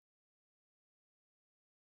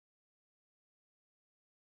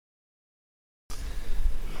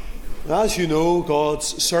As you know,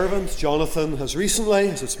 God's servant Jonathan has recently,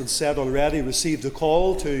 as it's been said already, received a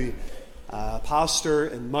call to pastor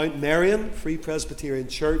in Mount Merrion, Free Presbyterian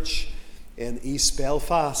Church in East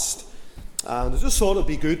Belfast. And I just thought it'd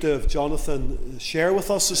be good to have Jonathan share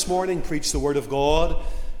with us this morning, preach the Word of God,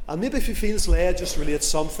 and maybe if he feels led, just relate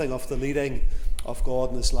something of the leading of God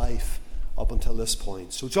in his life up until this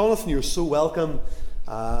point. So Jonathan, you're so welcome,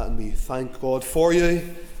 and we thank God for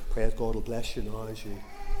you. Pray that God will bless you now as you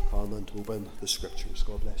come and open the Scriptures.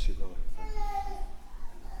 God bless you, brother.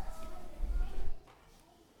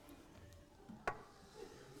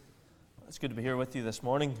 It's good to be here with you this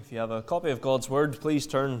morning. If you have a copy of God's Word, please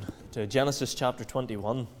turn to Genesis chapter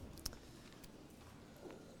 21.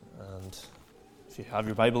 And if you have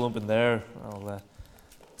your Bible open there, I'll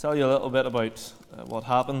tell you a little bit about what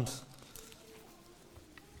happened.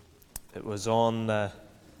 It was on the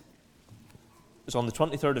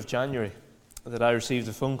 23rd of January that I received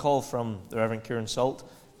a phone call from the Reverend Kieran Salt,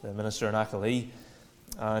 the minister in Achillee,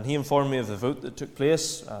 and he informed me of the vote that took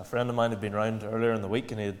place. A friend of mine had been around earlier in the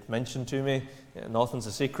week and he had mentioned to me, nothing's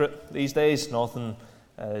a secret these days, nothing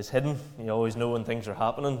is hidden. You always know when things are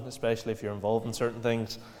happening, especially if you're involved in certain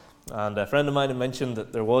things. And a friend of mine had mentioned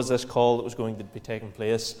that there was this call that was going to be taking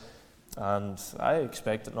place, and I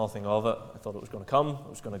expected nothing of it. I thought it was going to come, it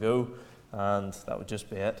was going to go, and that would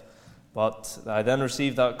just be it. But I then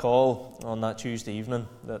received that call on that Tuesday evening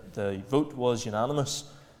that the vote was unanimous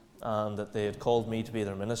and that they had called me to be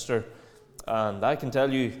their minister. And I can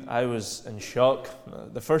tell you, I was in shock.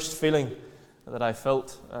 The first feeling that I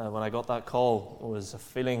felt when I got that call was a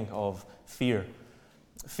feeling of fear.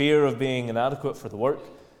 Fear of being inadequate for the work,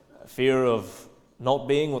 fear of not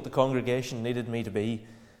being what the congregation needed me to be.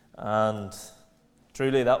 And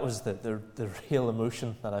truly, that was the real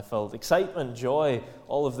emotion that I felt. Excitement, joy,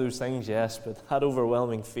 all of those things, yes, but that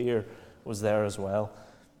overwhelming fear was there as well.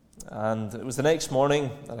 And it was the next morning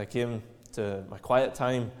that I came to my quiet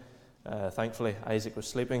time. Thankfully, Isaac was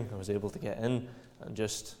sleeping. I was able to get in and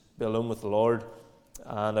just be alone with the Lord.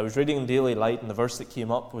 And I was reading in Daily Light, and the verse that came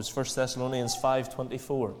up was 1 Thessalonians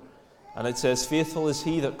 5:24. And it says, "Faithful is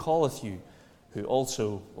he that calleth you, who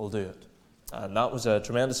also will do it." And that was a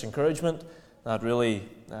tremendous encouragement. That really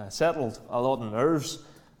settled a lot of nerves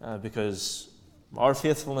because our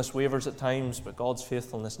faithfulness wavers at times, but God's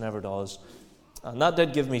faithfulness never does. And that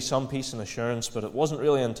did give me some peace and assurance, but it wasn't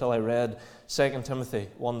really until I read 2 Timothy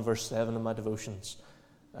 1 verse 7 in my devotions.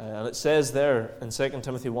 And it says there in 2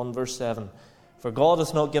 Timothy 1 verse 7, "For God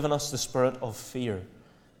hath not given us the spirit of fear,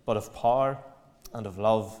 but of power and of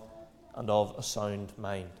love and of a sound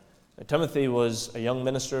mind." Now, Timothy was a young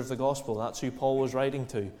minister of the gospel. That's who Paul was writing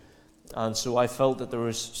to. And so I felt that there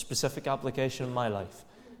was specific application in my life.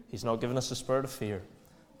 He's not given us a spirit of fear,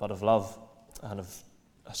 but of love and of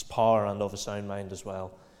power and of a sound mind as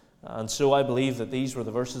well. And so I believe that these were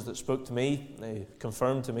the verses that spoke to me. They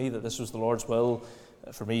confirmed to me that this was the Lord's will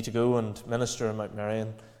for me to go and minister in Mount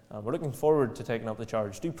Merrion. We're looking forward to taking up the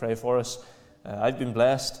charge. Do pray for us. I've been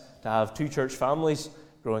blessed to have two church families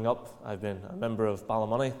growing up. I've been a member of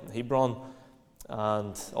Ballymoney, Hebron,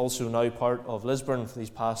 and also now part of Lisburn for these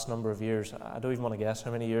past number of years. I don't even want to guess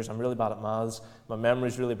how many years. I'm really bad at maths. My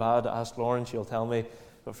memory's really bad. Ask Lauren, she'll tell me.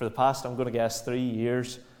 But for the past, I'm going to guess 3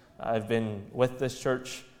 years, I've been with this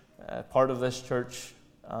church, part of this church,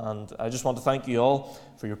 and I just want to thank you all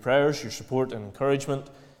for your prayers, your support and encouragement,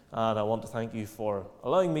 and I want to thank you for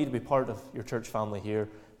allowing me to be part of your church family here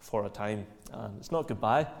for a time. And it's not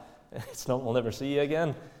goodbye. It's not we'll never see you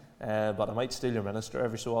again. But I might steal your minister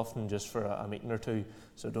every so often just for a meeting or two,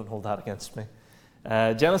 so don't hold that against me.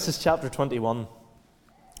 Genesis chapter 21,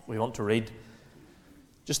 we want to read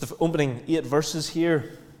just the opening 8 verses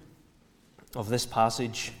here of this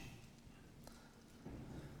passage.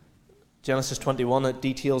 Genesis 21, it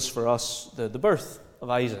details for us the birth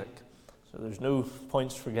of Isaac. So there's no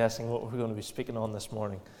points for guessing what we're going to be speaking on this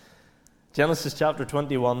morning. Genesis chapter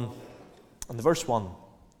 21 and the verse 1.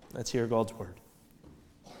 Let's hear God's word.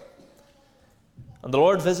 "And the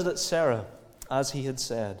Lord visited Sarah, as he had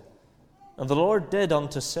said. And the Lord did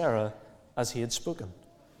unto Sarah as he had spoken.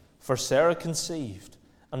 For Sarah conceived,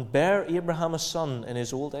 and bare Abraham a son in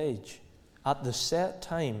his old age, at the set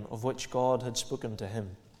time of which God had spoken to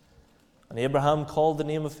him. And Abraham called the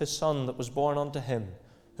name of his son that was born unto him,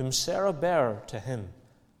 whom Sarah bare to him,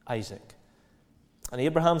 Isaac. And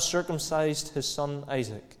Abraham circumcised his son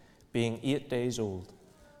Isaac, being 8 days old,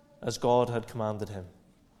 as God had commanded him.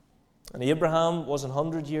 And Abraham was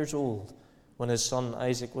 100 years old when his son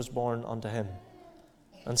Isaac was born unto him.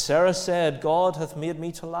 And Sarah said, God hath made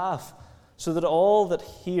me to laugh, so that all that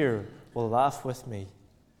hear will laugh with me.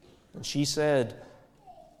 And she said,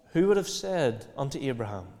 Who would have said unto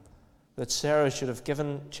Abraham, that Sarah should have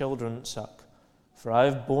given children suck, for I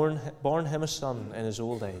have borne him a son in his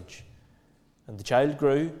old age. And the child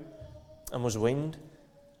grew and was weaned,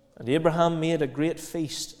 and Abraham made a great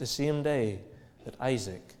feast the same day that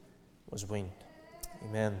Isaac was weaned.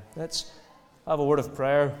 Amen. Let's have a word of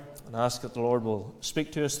prayer and ask that the Lord will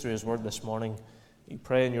speak to us through His word this morning. You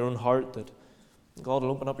pray in your own heart that God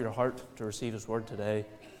will open up your heart to receive His word today,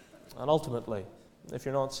 and ultimately, if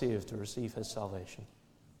you're not saved, to receive His salvation.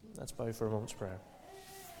 Let's bow for a moment's prayer.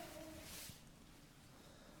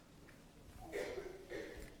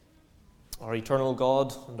 Our eternal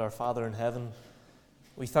God and our Father in heaven,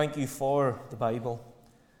 we thank You for the Bible.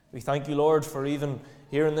 We thank You, Lord, for even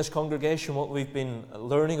here in this congregation what we've been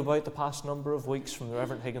learning about the past number of weeks from the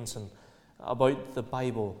Reverend Higginson about the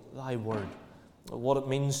Bible, Thy Word, what it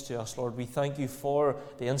means to us, Lord. We thank You for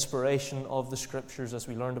the inspiration of the Scriptures as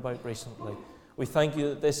we learned about recently. We thank You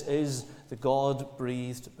that this is the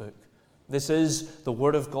God-breathed book. This is the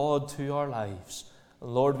Word of God to our lives. And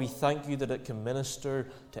Lord, we thank You that it can minister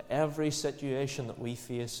to every situation that we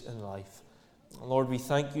face in life. And Lord, we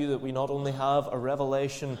thank You that we not only have a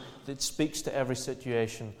revelation that speaks to every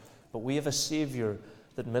situation, but we have a Saviour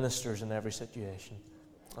that ministers in every situation.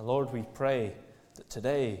 And Lord, we pray that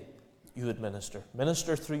today You would minister.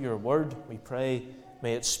 Minister through Your word, we pray.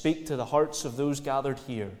 May it speak to the hearts of those gathered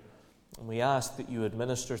here. And we ask that You would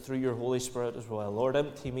minister through Your Holy Spirit as well. Lord,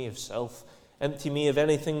 empty me of self. Empty me of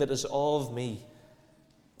anything that is of me.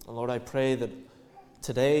 And Lord, I pray that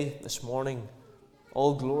today, this morning,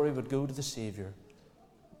 all glory would go to the Saviour,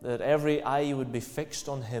 that every eye would be fixed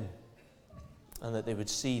on Him, and that they would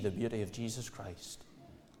see the beauty of Jesus Christ.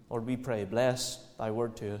 Lord, we pray, bless Thy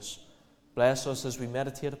word to us. Bless us as we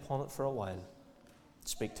meditate upon it for a while.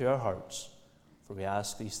 Speak to our hearts, for we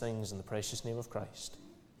ask these things in the precious name of Christ.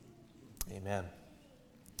 Amen.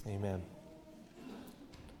 Amen.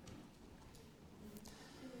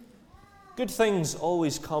 Good things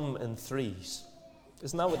always come in threes.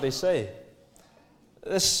 Isn't that what they say?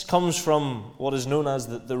 This comes from what is known as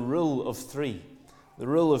the rule of three. The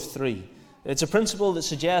rule of three. It's a principle that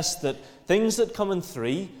suggests that things that come in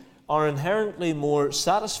three are inherently more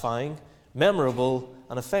satisfying, memorable,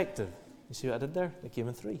 and effective. You see what I did there? They came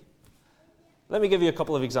in three. Let me give you a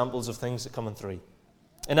couple of examples of things that come in three.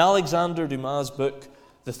 In Alexander Dumas' book,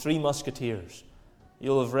 The Three Musketeers,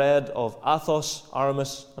 you'll have read of Athos,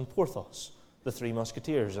 Aramis, and Porthos, the three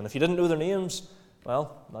musketeers. And if you didn't know their names,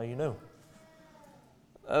 well, now you know.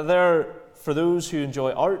 For those who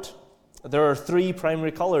enjoy art, there are three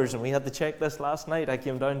primary colours, and we had to check this last night. I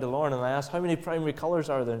came down to Lauren and I asked, how many primary colours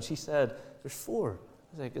are there? And she said, there's 4. I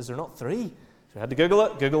was like, is there not 3? So I had to Google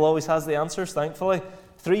it. Google always has the answers, thankfully.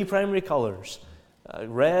 3 primary colours,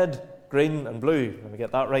 red, green, and blue. Let me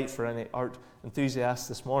get that right for any art enthusiasts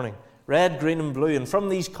this morning. Red, green, and blue. And from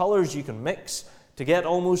these colours you can mix to get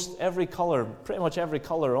almost every colour, pretty much every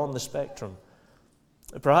colour on the spectrum.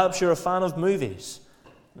 Perhaps you're a fan of movies.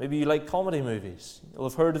 Maybe you like comedy movies. You'll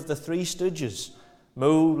have heard of the Three Stooges,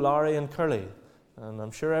 Moe, Larry, and Curly. And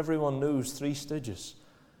I'm sure everyone knows Three Stooges.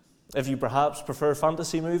 If you perhaps prefer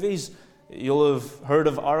fantasy movies, you'll have heard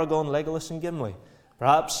of Aragorn, Legolas, and Gimli.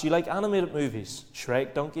 Perhaps you like animated movies,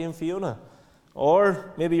 Shrek, Donkey, and Fiona.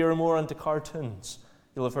 Or maybe you're more into cartoons.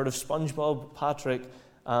 You'll have heard of SpongeBob, Patrick,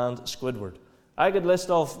 and Squidward. I could list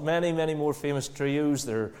off many, many more famous trios.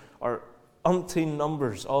 There are umpteen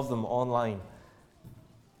numbers of them online.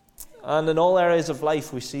 And in all areas of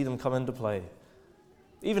life, we see them come into play.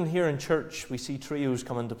 Even here in church, we see trios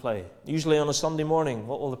come into play. Usually on a Sunday morning,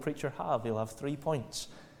 what will the preacher have? He'll have 3 points.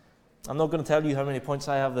 I'm not going to tell you how many points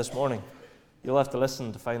I have this morning. You'll have to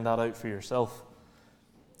listen to find that out for yourself.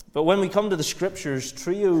 But when we come to the Scriptures,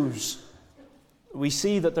 trios, we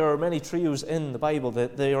see that there are many trios in the Bible,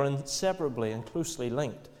 that they are inseparably and closely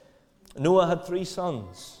linked. Noah had 3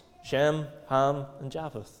 sons, Shem, Ham, and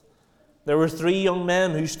Japheth. There were 3 young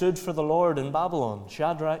men who stood for the Lord in Babylon,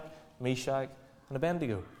 Shadrach, Meshach, and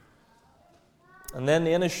Abednego. And then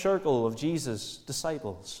the inner circle of Jesus'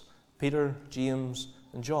 disciples, Peter, James,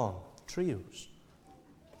 and John, trios.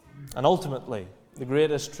 And ultimately, the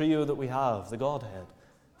greatest trio that we have, the Godhead,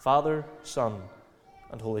 Father, Son,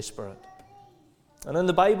 and Holy Spirit. And in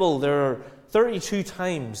the Bible, there are 32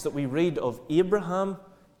 times that we read of Abraham,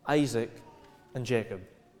 Isaac, and Jacob.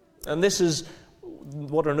 And this is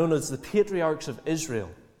what are known as the patriarchs of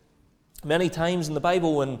Israel. Many times in the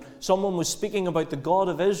Bible, when someone was speaking about the God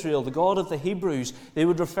of Israel, the God of the Hebrews, they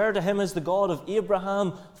would refer to him as the God of Abraham,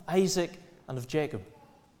 of Isaac, and of Jacob.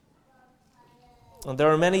 And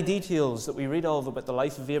there are many details that we read of about the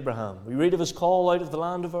life of Abraham. We read of his call out of the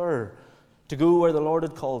land of Ur to go where the Lord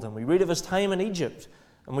had called him. We read of his time in Egypt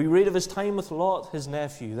And we read of his time with Lot, his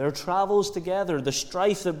nephew, their travels together, the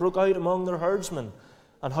strife that broke out among their herdsmen,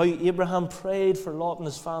 and how Abraham prayed for Lot and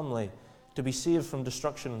his family to be saved from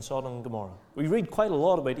destruction in Sodom and Gomorrah. We read quite a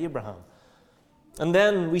lot about Abraham. And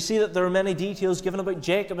then we see that there are many details given about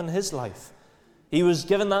Jacob and his life. He was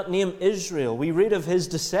given that name Israel. We read of his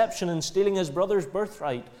deception in stealing his brother's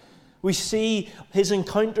birthright. We see his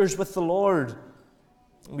encounters with the Lord.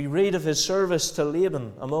 We read of his service to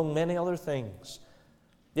Laban, among many other things.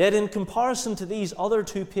 Yet in comparison to these other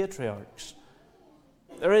two patriarchs,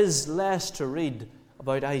 there is less to read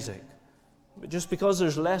about Isaac. But just because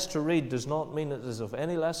there's less to read does not mean it is of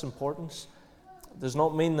any less importance. It does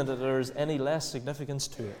not mean that there is any less significance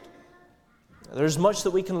to it. There's much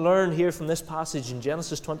that we can learn here from this passage in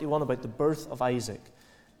Genesis 21 about the birth of Isaac.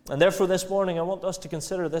 And therefore this morning I want us to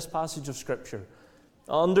consider this passage of Scripture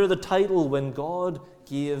under the title, When God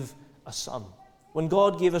Gave a Son. When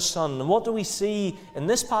God gave a son. And what do we see in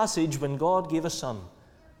this passage when God gave a son?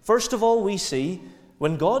 First of all, we see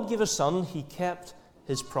when God gave a son, he kept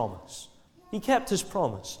his promise. He kept his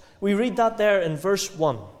promise. We read that there in verse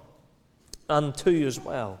 1 and 2 as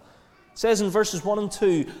well. It says in verses 1 and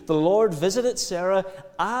 2, the Lord visited Sarah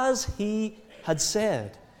as he had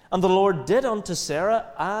said, and the Lord did unto Sarah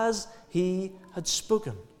as he had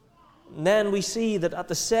spoken. And then we see that at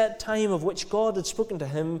the set time of which God had spoken to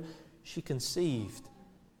him, she conceived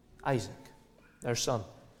Isaac, their son.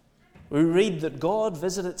 We read that God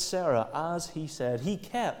visited Sarah as he said. He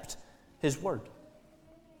kept his word.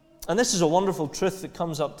 And this is a wonderful truth that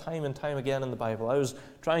comes up time and time again in the Bible. I was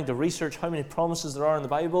trying to research how many promises there are in the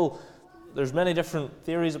Bible. There's many different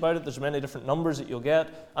theories about it. There's many different numbers that you'll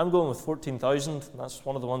get. I'm going with 14,000. That's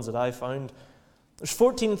one of the ones that I found. There's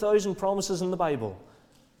 14,000 promises in the Bible.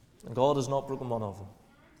 And God has not broken one of them.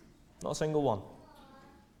 Not a single one.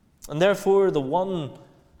 And therefore, the one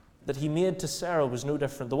that he made to Sarah was no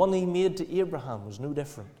different. The one he made to Abraham was no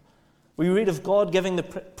different. We read of God giving the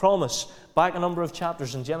promise back a number of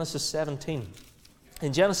chapters in Genesis 17.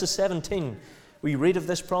 In Genesis 17, we read of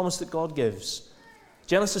this promise that God gives.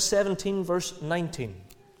 Genesis 17, verse 19.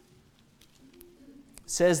 It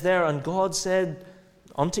says there, and God said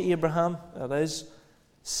unto Abraham, that is,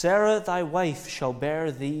 Sarah thy wife shall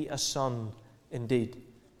bear thee a son indeed.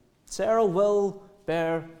 Sarah will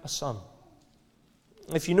bear a son.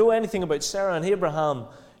 If you know anything about Sarah and Abraham,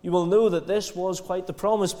 you will know that this was quite the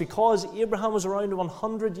promise, because Abraham was around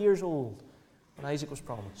 100 years old when Isaac was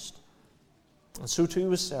promised. And so too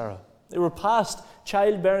was Sarah. They were past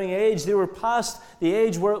childbearing age. They were past the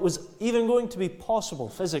age where it was even going to be possible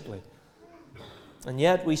physically. And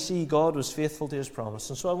yet we see God was faithful to his promise.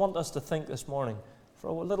 And so I want us to think this morning for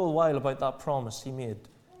a little while about that promise he made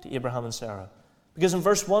to Abraham and Sarah. Because in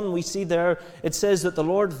verse 1 we see there, it says that the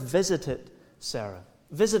Lord visited Sarah.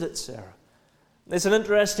 Visited Sarah. It's an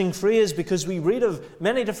interesting phrase because we read of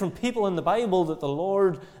many different people in the Bible that the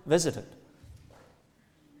Lord visited.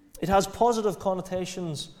 It has positive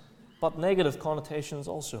connotations, but negative connotations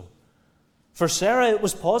also. For Sarah it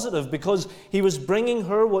was positive because he was bringing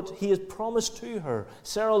her what he had promised to her.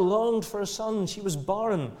 Sarah longed for a son. She was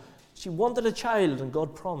barren. She wanted a child, and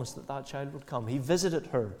God promised that that child would come. He visited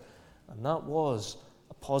her, and that was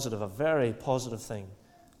a positive, a very positive thing.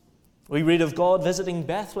 We read of God visiting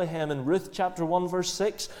Bethlehem in Ruth chapter 1 verse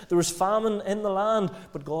 6. There was famine in the land,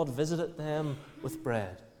 but God visited them with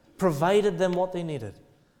bread, provided them what they needed.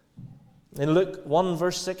 In Luke 1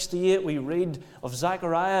 verse 68 we read of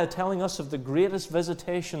Zechariah telling us of the greatest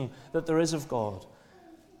visitation that there is of God.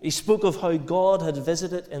 He spoke of how God had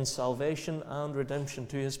visited in salvation and redemption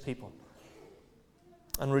to his people,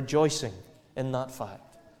 and rejoicing in that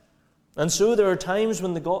fact. And so there are times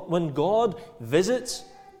when God visits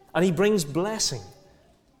and he brings blessing.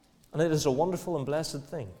 And it is a wonderful and blessed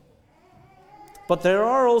thing. But there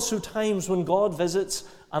are also times when God visits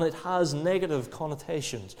and it has negative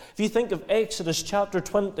connotations. If you think of Exodus chapter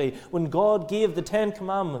 20, when God gave the 10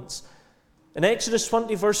 Commandments, in Exodus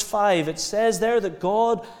 20 verse 5, it says there that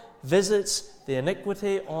God visits the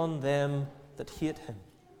iniquity on them that hate him.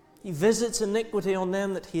 He visits iniquity on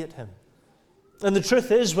them that hate him. And the truth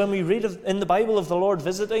is, when we read in the Bible of the Lord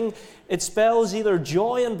visiting, it spells either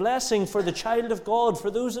joy and blessing for the child of God, for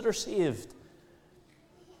those that are saved.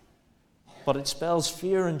 But it spells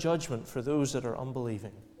fear and judgment for those that are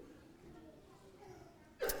unbelieving.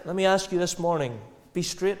 Let me ask you this morning, be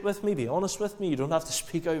straight with me, be honest with me. You don't have to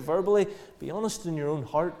speak out verbally. Be honest in your own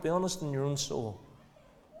heart, be honest in your own soul.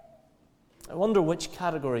 I wonder which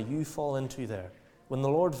category you fall into there. When the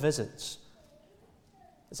Lord visits,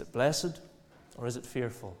 is it blessed? Or is it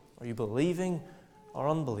fearful? Are you believing or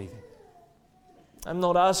unbelieving? I'm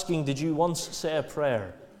not asking, did you once say a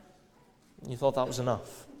prayer? You thought that was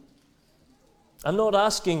enough. I'm not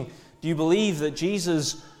asking, do you believe that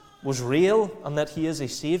Jesus was real and that he is a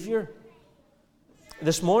Savior?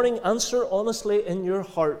 This morning, answer honestly in your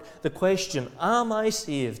heart the question, am I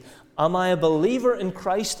saved? Am I a believer in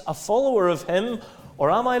Christ, a follower of him, or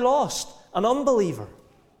am I lost, an unbeliever?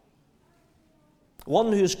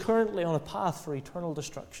 One who is currently on a path for eternal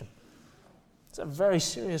destruction. It's a very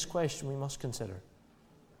serious question we must consider.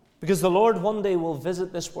 Because the Lord one day will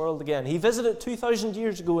visit this world again. He visited 2,000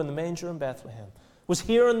 years ago in the manger in Bethlehem. Was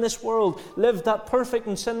here in this world, lived that perfect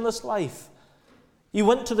and sinless life. He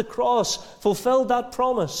went to the cross, fulfilled that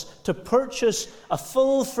promise to purchase a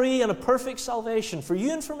full, free, and a perfect salvation for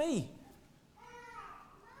you and for me.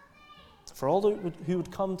 For all who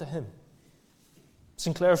would come to him.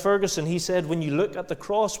 Sinclair Ferguson, he said, when you look at the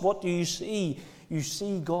cross, what do you see? You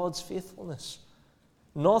see God's faithfulness.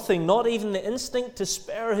 Nothing, not even the instinct to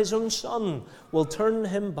spare his own son, will turn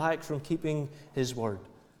him back from keeping his word.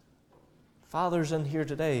 Fathers in here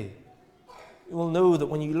today, you will know that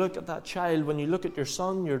when you look at that child, when you look at your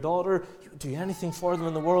son, your daughter, you would do anything for them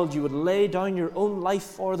in the world. You would lay down your own life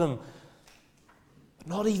for them. But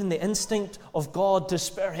not even the instinct of God to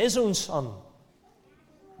spare his own son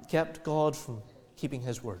kept God from keeping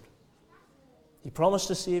his word. He promised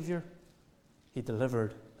a Savior. He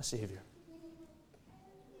delivered a Savior.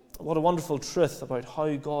 What a wonderful truth about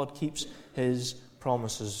how God keeps his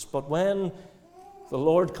promises. But when the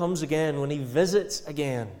Lord comes again, when he visits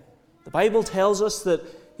again, the Bible tells us that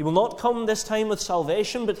he will not come this time with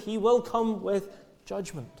salvation, but he will come with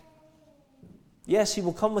judgment. Yes, he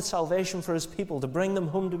will come with salvation for his people, to bring them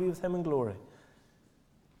home to be with him in glory.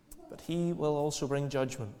 But he will also bring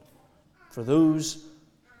judgment for those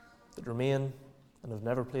that remain and have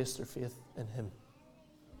never placed their faith in him.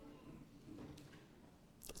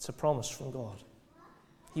 It's a promise from God.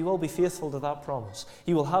 He will be faithful to that promise.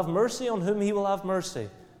 He will have mercy on whom he will have mercy.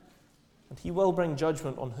 And he will bring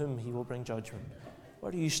judgment on whom he will bring judgment.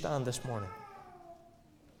 Where do you stand this morning?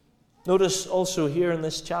 Notice also here in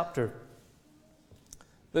this chapter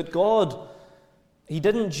that God, he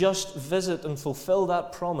didn't just visit and fulfill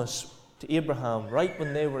that promise to Abraham right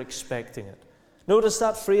when they were expecting it. Notice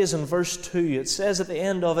that phrase in verse 2. It says at the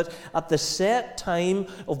end of it, at the set time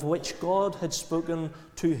of which God had spoken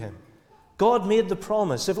to him. God made the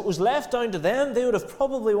promise. If it was left down to them, they would have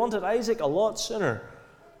probably wanted Isaac a lot sooner.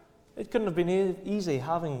 It couldn't have been easy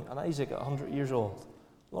having an Isaac at 100 years old.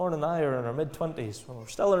 Lauren and I are in our mid-20s. Well, we're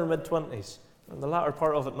still in our mid-20s. We're in the latter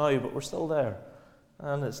part of it now, but we're still there.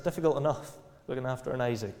 And it's difficult enough looking after an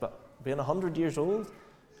Isaac. But being 100 years old,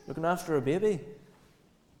 looking after a baby,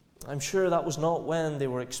 I'm sure that was not when they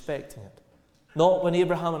were expecting it. Not when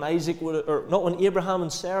Abraham and not when Abraham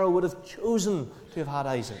and Sarah would have chosen to have had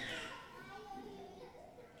Isaac.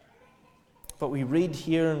 But we read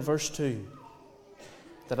here in verse 2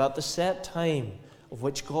 that at the set time of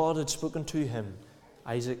which God had spoken to him,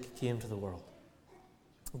 Isaac came to the world.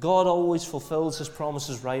 God always fulfills his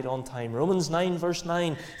promises right on time. Romans 9 verse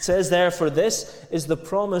 9 says there, for this is the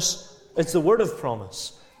promise, it's the word of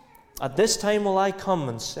promise. At this time will I come,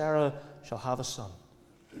 and Sarah shall have a son.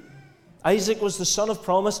 Isaac was the son of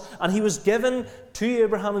promise, and he was given to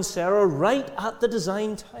Abraham and Sarah right at the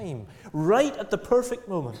designed time, right at the perfect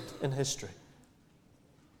moment in history.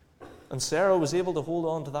 And Sarah was able to hold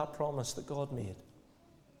on to that promise that God made.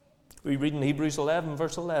 We read in Hebrews 11,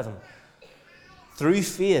 verse 11, through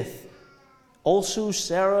faith, also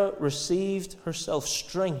Sarah received herself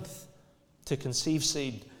strength to conceive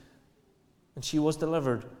seed, and she was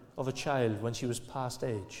delivered of a child when she was past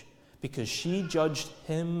age, because she judged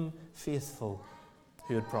him faithful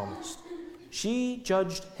who had promised. She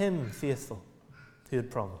judged him faithful who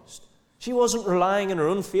had promised. She wasn't relying on her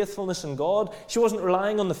own faithfulness in God. She wasn't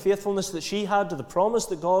relying on the faithfulness that she had to the promise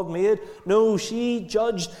that God made. No, she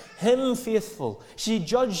judged him faithful. She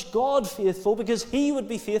judged God faithful because he would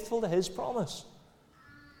be faithful to his promise.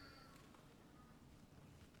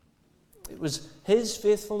 It was his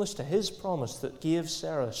faithfulness to his promise that gave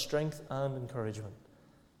Sarah strength and encouragement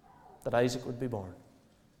that Isaac would be born.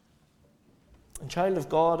 And child of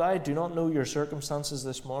God, I do not know your circumstances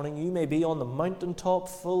this morning. You may be on the mountaintop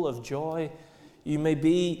full of joy. You may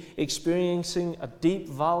be experiencing a deep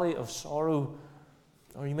valley of sorrow.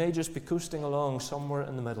 Or you may just be coasting along somewhere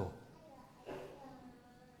in the middle.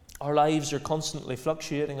 Our lives are constantly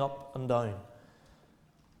fluctuating up and down.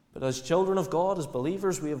 But as children of God, as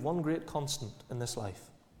believers, we have one great constant in this life.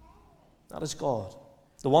 That is God,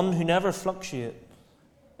 the one who never fluctuates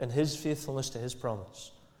in his faithfulness to his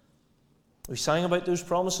promise. We sang about those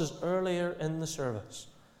promises earlier in the service.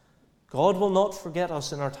 God will not forget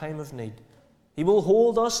us in our time of need. He will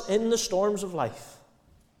hold us in the storms of life.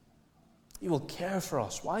 He will care for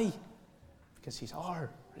us. Why? Because He's our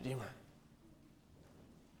Redeemer.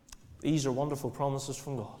 These are wonderful promises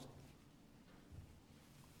from God.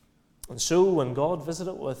 And so when God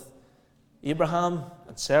visited with Abraham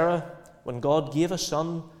and Sarah, when God gave a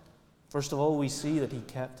son, first of all, we see that He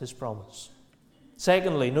kept His promise.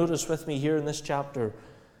 Secondly, notice with me here in this chapter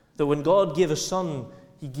that when God gave a son,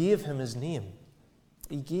 He gave him his name.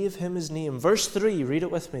 He gave him his name. Verse 3, read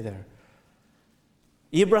it with me there.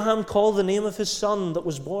 Abraham called the name of his son that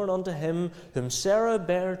was born unto him, whom Sarah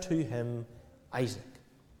bare to him, Isaac.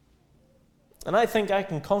 And I think I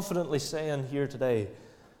can confidently say in here today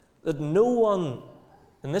that no one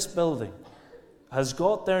in this building has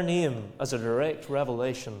got their name as a direct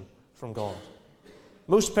revelation from God.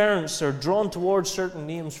 Most parents are drawn towards certain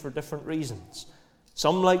names for different reasons.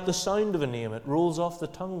 Some like the sound of a name. It rolls off the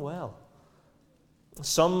tongue well.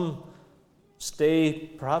 Some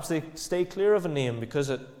perhaps they stay clear of a name because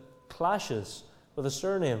it clashes with a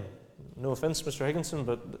surname. No offense, Mr. Higginson,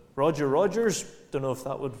 but Roger Rogers, don't know if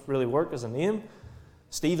that would really work as a name.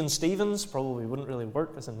 Stephen Stevens probably wouldn't really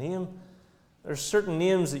work as a name. There are certain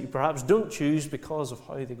names that you perhaps don't choose because of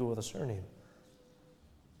how they go with a surname.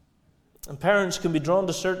 And parents can be drawn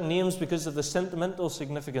to certain names because of the sentimental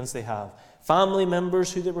significance they have. Family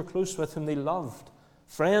members who they were close with, whom they loved.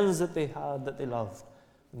 Friends that they had that they loved.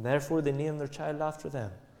 And therefore they name their child after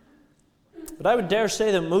them. But I would dare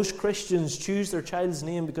say that most Christians choose their child's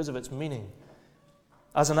name because of its meaning,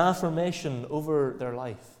 as an affirmation over their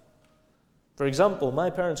life. For example, my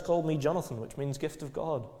parents called me Jonathan, which means gift of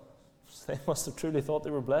God. They must have truly thought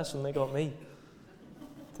they were blessed when they got me.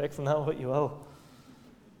 Take from that what you will.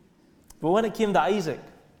 But when it came to Isaac,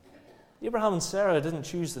 Abraham and Sarah didn't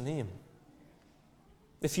choose the name.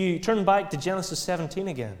 If you turn back to Genesis 17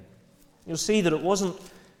 again, you'll see that it wasn't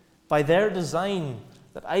by their design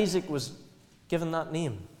that Isaac was given that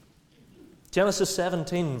name. Genesis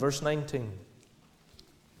 17, verse 19.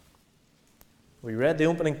 We read the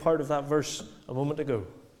opening part of that verse a moment ago.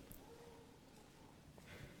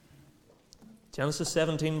 Genesis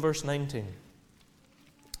 17, verse 19.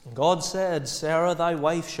 And God said, Sarah thy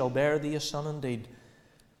wife shall bear thee a son indeed,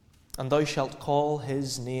 and thou shalt call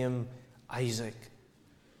his name Isaac.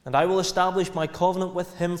 And I will establish my covenant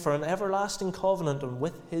with him for an everlasting covenant, and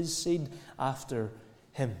with his seed after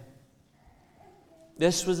him.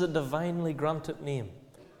 This was a divinely granted name.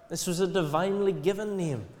 This was a divinely given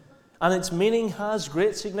name. And its meaning has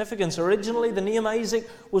great significance. Originally, the name Isaac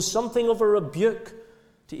was something of a rebuke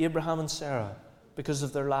to Abraham and Sarah because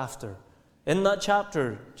of their laughter. In that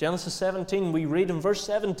chapter, Genesis 17, we read in verse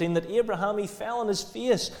 17 that Abraham, he fell on his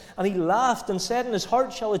face and he laughed and said, in his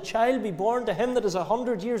heart shall a child be born to him that is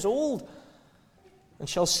 100 years old. And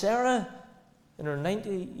shall Sarah, in her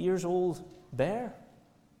 90 years old, bear?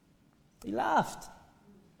 He laughed.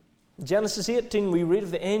 In Genesis 18, we read of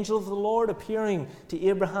the angel of the Lord appearing to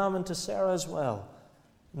Abraham and to Sarah as well.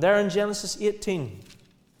 And there in Genesis 18,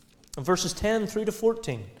 in verses 10 through to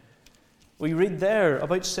 14, we read there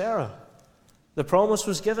about Sarah. The promise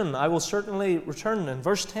was given, I will certainly return. In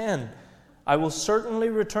verse 10, I will certainly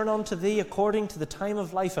return unto thee according to the time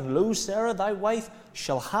of life. And lo, Sarah, thy wife,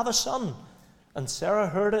 shall have a son. And Sarah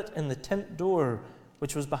heard it in the tent door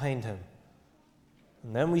which was behind him.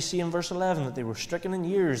 And then we see in verse 11 that they were stricken in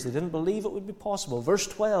years. They didn't believe it would be possible. Verse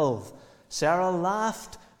 12, Sarah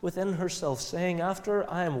laughed within herself, saying, after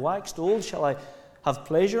I am waxed old, shall I have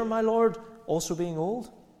pleasure, my Lord, also being old?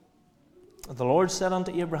 And the Lord said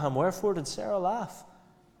unto Abraham, wherefore did Sarah laugh?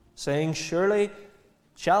 Saying, surely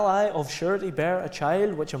shall I of surety bear a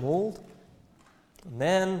child which am old? And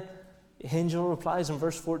then the angel replies in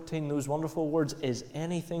verse 14, those wonderful words, is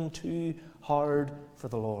anything too hard for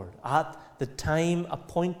the Lord? At the time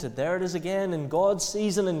appointed. There it is again, in God's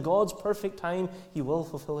season, in God's perfect time, he will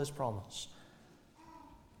fulfill his promise.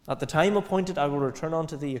 At the time appointed, I will return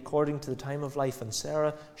unto thee according to the time of life, and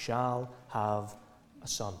Sarah shall have a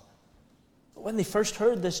son. When they first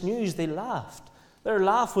heard this news, they laughed. Their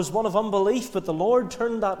laugh was one of unbelief, but the Lord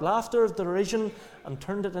turned that laughter of derision and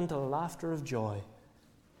turned it into laughter of joy.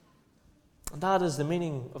 And that is the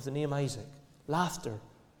meaning of the name Isaac. Laughter.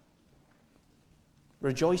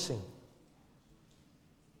 Rejoicing.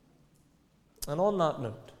 And on that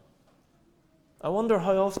note, I wonder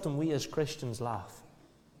how often we as Christians laugh.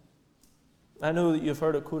 I know that you've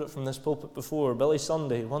heard it quoted from this pulpit before. Billy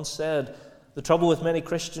Sunday once said, the trouble with many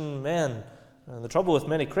Christian men, the trouble with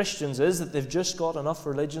many Christians is that they've just got enough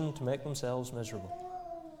religion to make themselves miserable.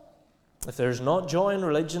 If there's not joy in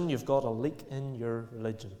religion, you've got a leak in your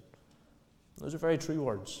religion. Those are very true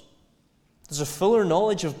words. There's a fuller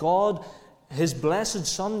knowledge of God, his blessed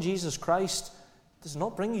Son, Jesus Christ, does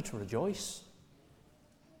not bring you to rejoice.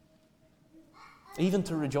 even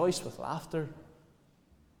to rejoice with laughter.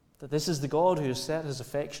 That this is the God who has set his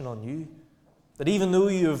affection on you. That even though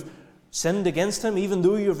you have sinned against him, even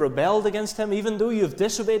though you have rebelled against him, even though you have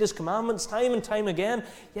disobeyed his commandments time and time again,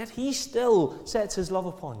 yet he still sets his love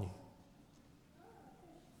upon you.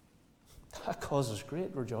 That causes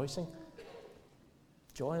great rejoicing.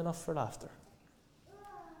 Joy enough for laughter.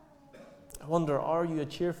 I wonder, are you a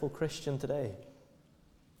cheerful Christian today?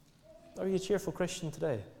 Are you a cheerful Christian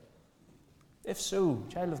today? If so,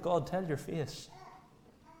 child of God, tell your face.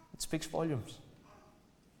 It speaks volumes.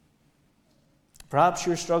 Perhaps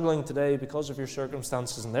you're struggling today because of your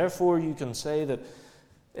circumstances, and therefore you can say that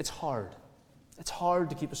it's hard. It's hard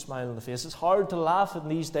to keep a smile on the face. It's hard to laugh in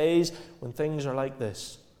these days when things are like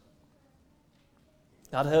this.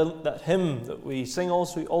 That hymn that we sing all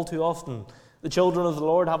too often, the children of the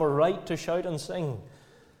Lord have a right to shout and sing.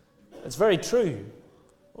 It's very true,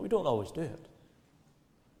 but we don't always do it.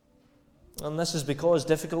 And this is because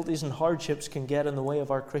difficulties and hardships can get in the way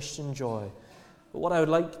of our Christian joy. But what I would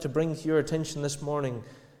like to bring to your attention this morning,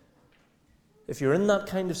 if you're in that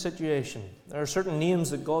kind of situation, there are certain names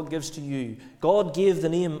that God gives to you. God gave the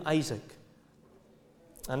name Isaac,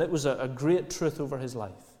 and it was a great truth over his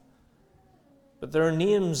life. But there are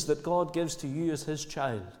names that God gives to you as his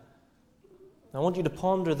child. I want you to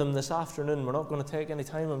ponder them this afternoon. We're not going to take any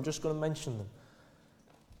time. I'm just going to mention them.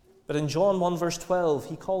 But in John 1 verse 12,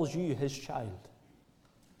 he calls you his child,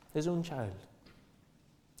 his own child.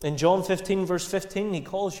 In John 15 verse 15, he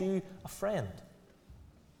calls you a friend.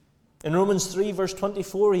 In Romans 3 verse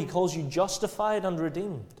 24, he calls you justified and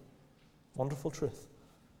redeemed. Wonderful truth.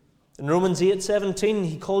 In Romans 8:17,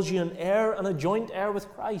 he calls you an heir and a joint heir with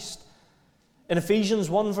Christ. In Ephesians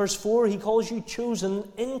 1 verse 4, he calls you chosen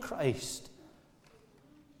in Christ.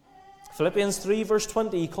 Philippians 3 verse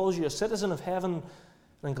 20, he calls you a citizen of heaven.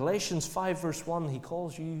 And in Galatians 5 verse 1, he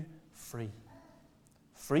calls you free.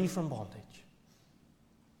 Free from bondage.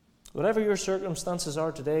 Whatever your circumstances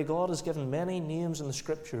are today, God has given many names in the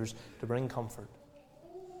Scriptures to bring comfort.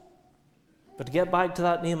 But to get back to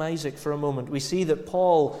that name Isaac for a moment, we see that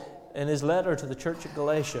Paul, in his letter to the church at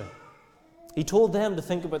Galatia, he told them to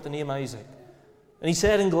think about the name Isaac. And he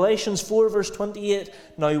said in Galatians 4 verse 28,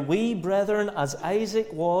 "Now we, brethren, as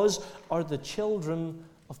Isaac was, are the children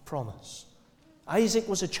of promise." Isaac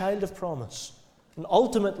was a child of promise. And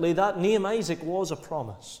ultimately, that name Isaac was a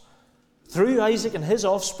promise. Through Isaac and his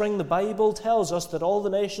offspring, the Bible tells us that all the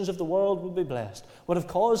nations of the world would be blessed, would have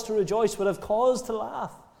cause to rejoice, would have cause to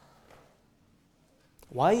laugh.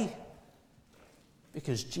 Why?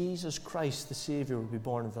 Because Jesus Christ, the Savior, would be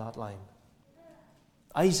born of that line.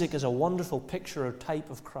 Isaac is a wonderful picture or type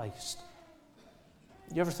of Christ.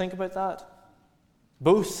 You ever think about that?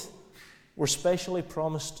 Both were specially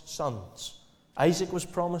promised sons. Isaac was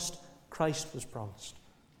promised, Christ was promised.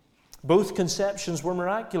 Both conceptions were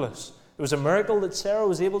miraculous. It was a miracle that Sarah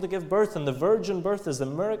was able to give birth, and the virgin birth is the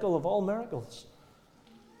miracle of all miracles.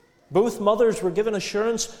 Both mothers were given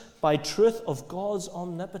assurance by truth of God's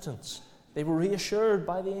omnipotence. They were reassured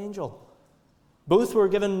by the angel. Both were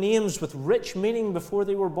given names with rich meaning before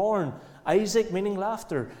they were born. Isaac meaning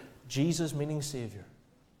laughter, Jesus meaning Savior.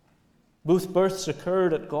 Both births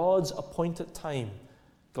occurred at God's appointed time.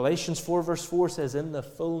 Galatians 4 verse 4 says, "In the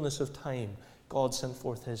fullness of time, God sent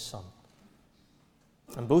forth his Son."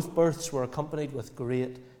 And both births were accompanied with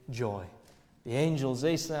great joy. The angels,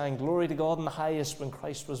 they sang, "Glory to God in the highest," when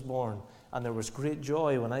Christ was born. And there was great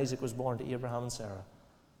joy when Isaac was born to Abraham and Sarah.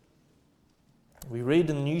 We read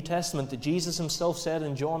in the New Testament that Jesus himself said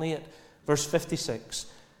in John 8, verse 56,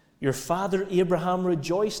 "Your father Abraham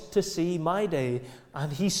rejoiced to see my day,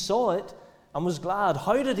 and he saw it and was glad."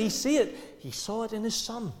 How did he see it? He saw it in his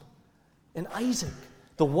son, in Isaac,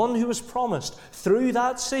 the one who was promised. Through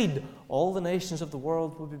that seed, all the nations of the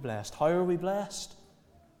world will be blessed. How are we blessed?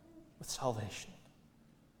 With salvation.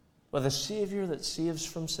 With a Savior that saves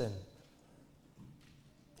from sin.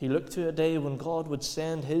 He looked to a day when God would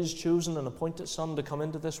send his chosen and appointed Son to come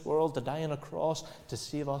into this world, to die on a cross, to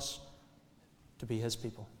save us, to be his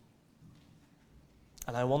people.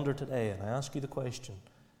 And I wonder today, and I ask you the question,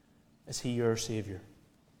 is he your Savior?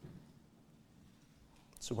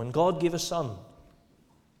 So when God gave a Son,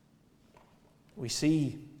 we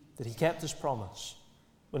see that he kept his promise.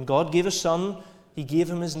 When God gave a Son, he gave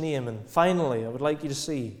him his name. And finally, I would like you to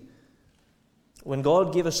see, when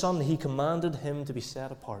God gave a Son, he commanded him to be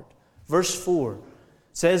set apart. Verse 4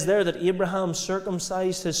 says there that Abraham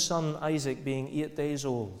circumcised his son Isaac, being 8 days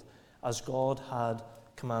old, as God had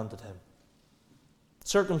commanded him.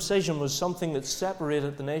 Circumcision was something that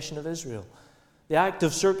separated the nation of Israel. The act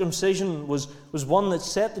of circumcision was one that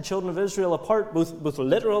set the children of Israel apart, both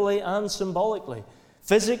literally and symbolically.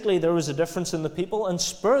 Physically, there was a difference in the people, and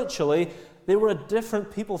spiritually, they were a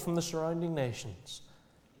different people from the surrounding nations.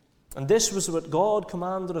 And this was what God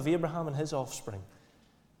commanded of Abraham and his offspring.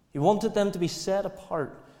 He wanted them to be set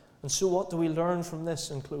apart. And so what do we learn from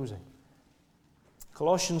this in closing?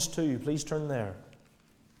 Colossians 2, please turn there.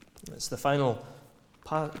 It's the final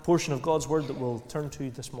portion of God's Word that we'll turn to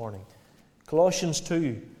this morning. Colossians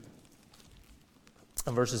 2,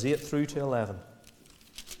 and verses 8 through to 11.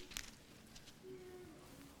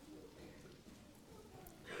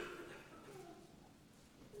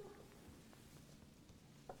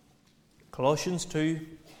 Colossians 2,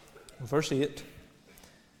 verse 8.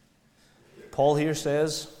 Paul here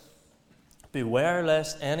says, "Beware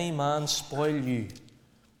lest any man spoil you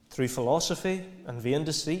through philosophy and vain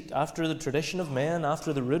deceit, after the tradition of men,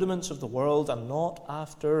 after the rudiments of the world, and not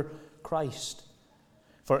after Christ.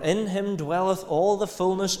 For in him dwelleth all the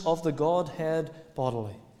fullness of the Godhead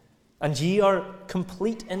bodily. And ye are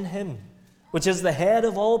complete in him, which is the head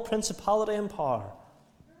of all principality and power.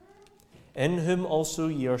 In whom also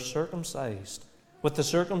ye are circumcised, with the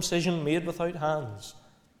circumcision made without hands,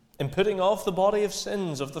 in putting off the body of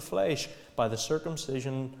sins of the flesh by the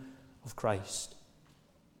circumcision of Christ."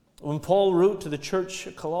 When Paul wrote to the church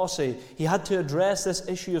at Colossae, he had to address this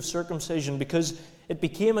issue of circumcision because it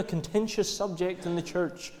became a contentious subject in the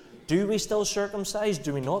church. Do we still circumcise?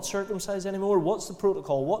 Do we not circumcise anymore? What's the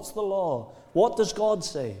protocol? What's the law? What does God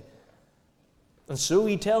say? And so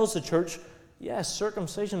he tells the church, yes,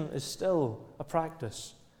 circumcision is still a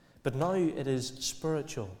practice, but now it is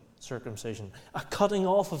spiritual circumcision, a cutting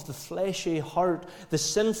off of the fleshy heart, the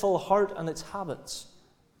sinful heart and its habits.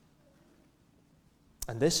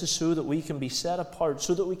 And this is so that we can be set apart,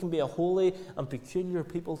 so that we can be a holy and peculiar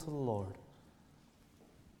people to the Lord.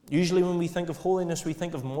 Usually when we think of holiness, we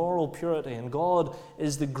think of moral purity, and God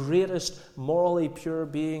is the greatest morally pure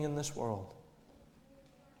being in this world.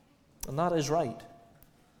 And that is right.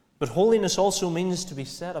 But holiness also means to be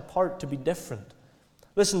set apart, to be different.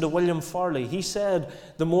 Listen to William Farley. He said,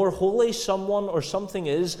 the more holy someone or something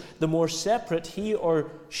is, the more separate he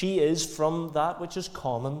or she is from that which is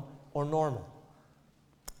common or normal.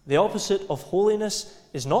 The opposite of holiness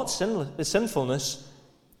is not sinfulness,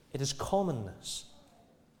 it is commonness.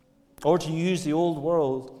 Or to use the old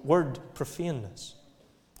word, profaneness.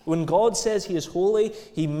 When God says He is holy,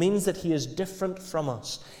 He means that He is different from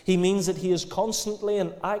us. He means that He is constantly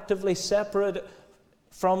and actively separate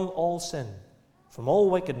from all sin, from all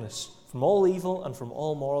wickedness, from all evil, and from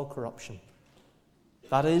all moral corruption.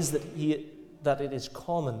 That is that it is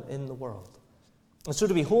common in the world. And so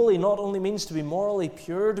to be holy not only means to be morally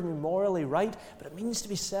pure, to be morally right, but it means to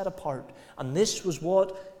be set apart. And this was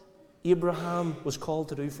what Abraham was called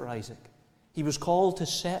to do for Isaac. He was called to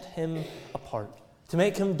set him apart, to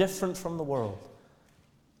make him different from the world.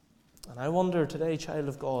 And I wonder today, child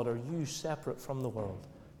of God, are you separate from the world?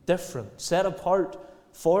 Different, set apart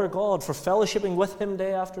for God, for fellowshipping with Him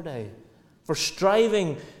day after day, for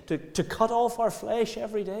striving to cut off our flesh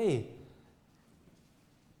every day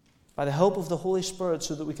by the help of the Holy Spirit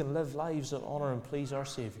so that we can live lives that honor and please our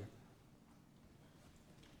Savior.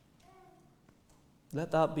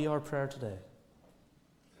 Let that be our prayer today.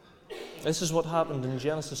 This is what happened in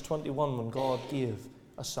Genesis 21 when God gave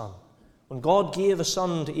a son. When God gave a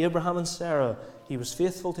son to Abraham and Sarah, He was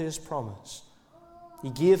faithful to His promise. He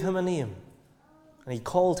gave him a name, and He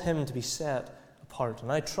called him to be set apart. And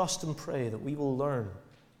I trust and pray that we will learn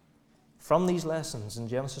from these lessons in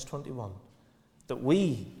Genesis 21 that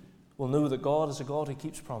we will know that God is a God who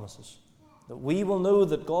keeps promises, that we will know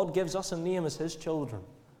that God gives us a name as His children,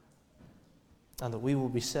 and that we will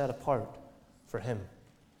be set apart for Him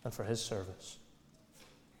and for His service.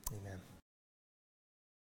 Amen.